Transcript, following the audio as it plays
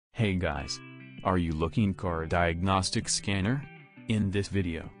Hey guys! Are you looking car diagnostic scanner? In this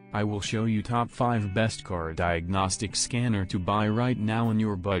video, I will show you top 5 best car diagnostic scanner to buy right now on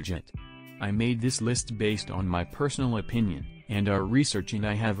your budget. I made this list based on my personal opinion, and our research, and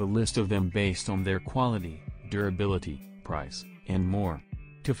I have a list of them based on their quality, durability, price, and more.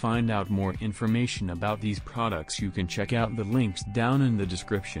 To find out more information about these products, you can check out the links down in the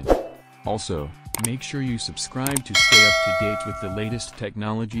description. Also, make sure you subscribe to stay up to date with the latest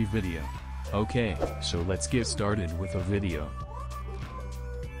technology video. Okay, so let's get started with the video.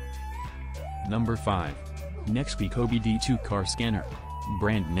 Number 5. Nexpeak OBD2 Car Scanner.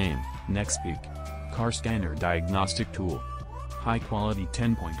 Brand name, Nexpeak. Car Scanner Diagnostic Tool. High quality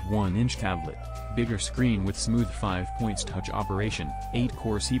 10.1-inch tablet. Bigger screen with smooth 5-points touch operation.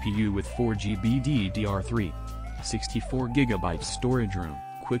 8-core CPU with 4GB DDR3. 64GB storage room.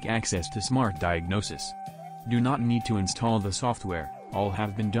 Quick access to smart diagnosis. Do not need to install the software, all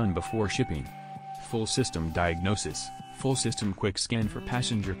have been done before shipping. Full system diagnosis, full system quick scan for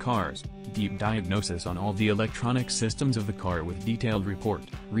passenger cars, deep diagnosis on all the electronic systems of the car with detailed report,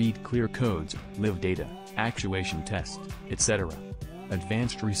 read clear codes, live data, actuation test, etc.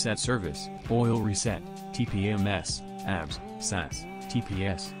 Advanced reset service, oil reset, TPMS, ABS, SAS,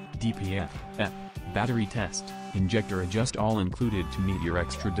 TPS, DPF, EP. Battery test, injector adjust, all included to meet your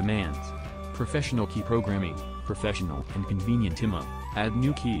extra demands. Professional key programming, professional and convenient IMO, add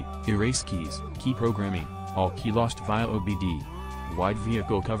new key, erase keys, key programming, all key lost via OBD. Wide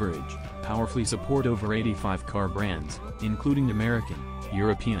vehicle coverage, powerfully support over 85 car brands, including American,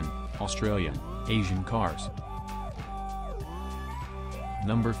 European, Australian, Asian cars.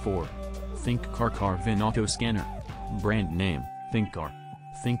 Number 4. Thinkcar Car VIN Auto Scanner. Brand name, Thinkcar.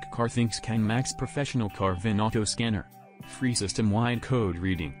 Thinkcar ThinkScan Max Professional Car VIN Auto Scanner. Free system-wide code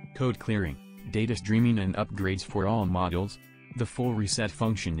reading, code clearing, data streaming and upgrades for all models. The full reset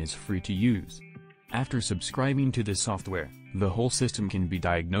function is free to use. After subscribing to the software, the whole system can be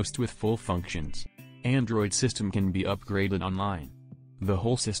diagnosed with full functions. Android system can be upgraded online. The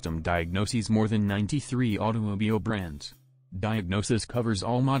whole system diagnoses more than 93 automobile brands. Diagnosis covers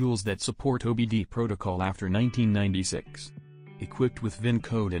all models that support OBD protocol after 1996. Equipped with VIN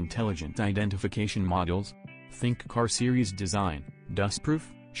code intelligent identification models. Thinkcar series design, dustproof,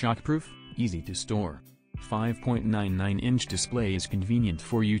 shockproof, easy to store. 5.99-inch display is convenient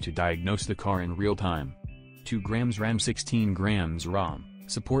for you to diagnose the car in real time. 2 grams RAM, 16 grams ROM,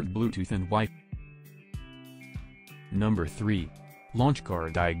 support Bluetooth and Wi-Fi. Number 3. Launch Car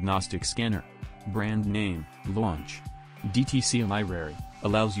Diagnostic Scanner. Brand name, Launch. DTC library,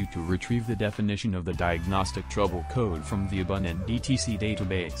 allows you to retrieve the definition of the diagnostic trouble code from the abundant DTC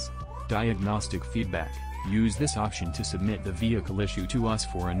database. Diagnostic feedback, use this option to submit the vehicle issue to us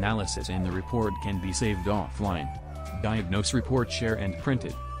for analysis, and the report can be saved offline. Diagnose report, share and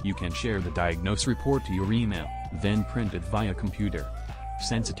printed. You can share the diagnose report to your email, then print it via computer.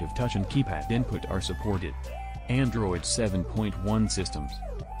 Sensitive touch and keypad input are supported. Android 7.1 systems.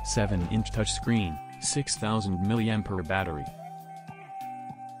 7-inch touchscreen, 6000 mAh battery.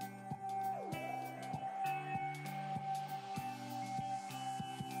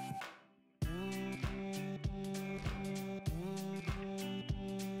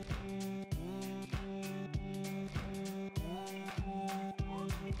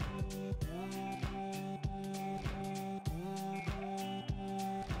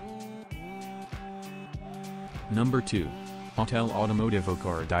 Number 2. Autel Automotivo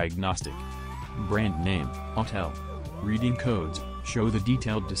Car Diagnostic. Brand name, Autel. Reading codes, show the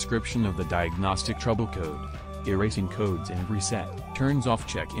detailed description of the diagnostic trouble code. Erasing codes and reset, turns off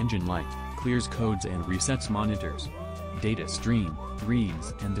check engine light, clears codes and resets monitors. Data stream,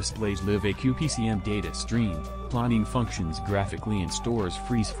 reads and displays live AQPCM data stream, plotting functions graphically and stores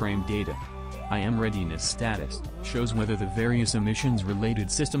freeze frame data. IM readiness status, shows whether the various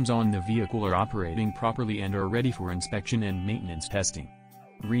emissions-related systems on the vehicle are operating properly and are ready for inspection and maintenance testing.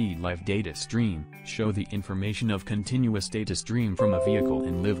 Read live data stream, show the information of continuous data stream from a vehicle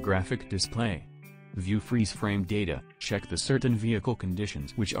in live graphic display. View freeze frame data, check the certain vehicle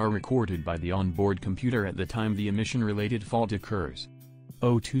conditions which are recorded by the onboard computer at the time the emission-related fault occurs.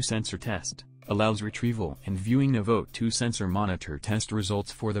 O2 sensor test, allows retrieval and viewing of O2 sensor monitor test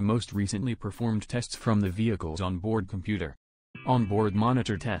results for the most recently performed tests from the vehicle's onboard computer. Onboard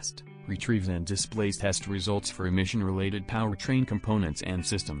monitor test, retrieves and displays test results for emission-related powertrain components and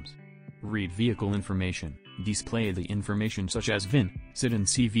systems. Read vehicle information, display the information such as VIN, SID and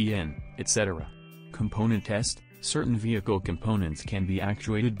CVN, etc. Component test, certain vehicle components can be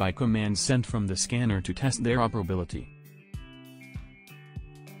actuated by commands sent from the scanner to test their operability.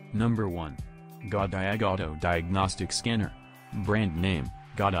 Number 1. Godiag Auto Diagnostic Scanner. Brand name,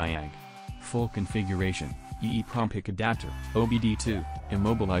 Godiag. Full configuration, EEPROM PIC adapter, OBD2,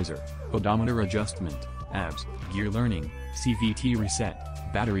 immobilizer, odometer adjustment, ABS, gear learning, CVT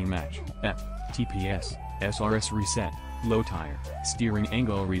reset, battery match, EP, TPS, SRS reset, low tire, steering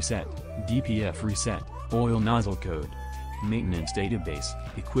angle reset, DPF reset, oil nozzle code. Maintenance database,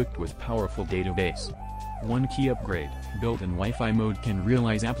 equipped with powerful database. 1 key upgrade, built-in Wi-Fi mode can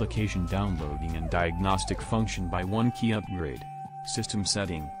realize application downloading and diagnostic function by 1 key upgrade. System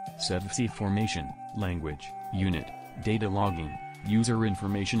setting, SEVC formation, language, unit, data logging, user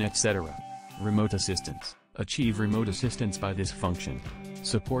information etc. Remote assistance, achieve remote assistance by this function.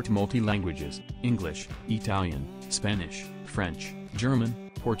 Support multi-languages, English, Italian, Spanish, French,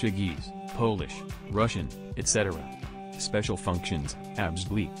 German, Portuguese, Polish, Russian, etc. Special functions, ABS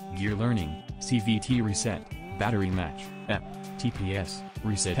bleep, gear learning, CVT reset, battery match, EP, TPS,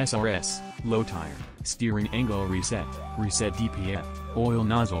 reset SRS, low tire, steering angle reset, reset DPF, oil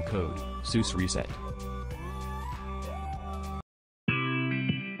nozzle code, SUS reset.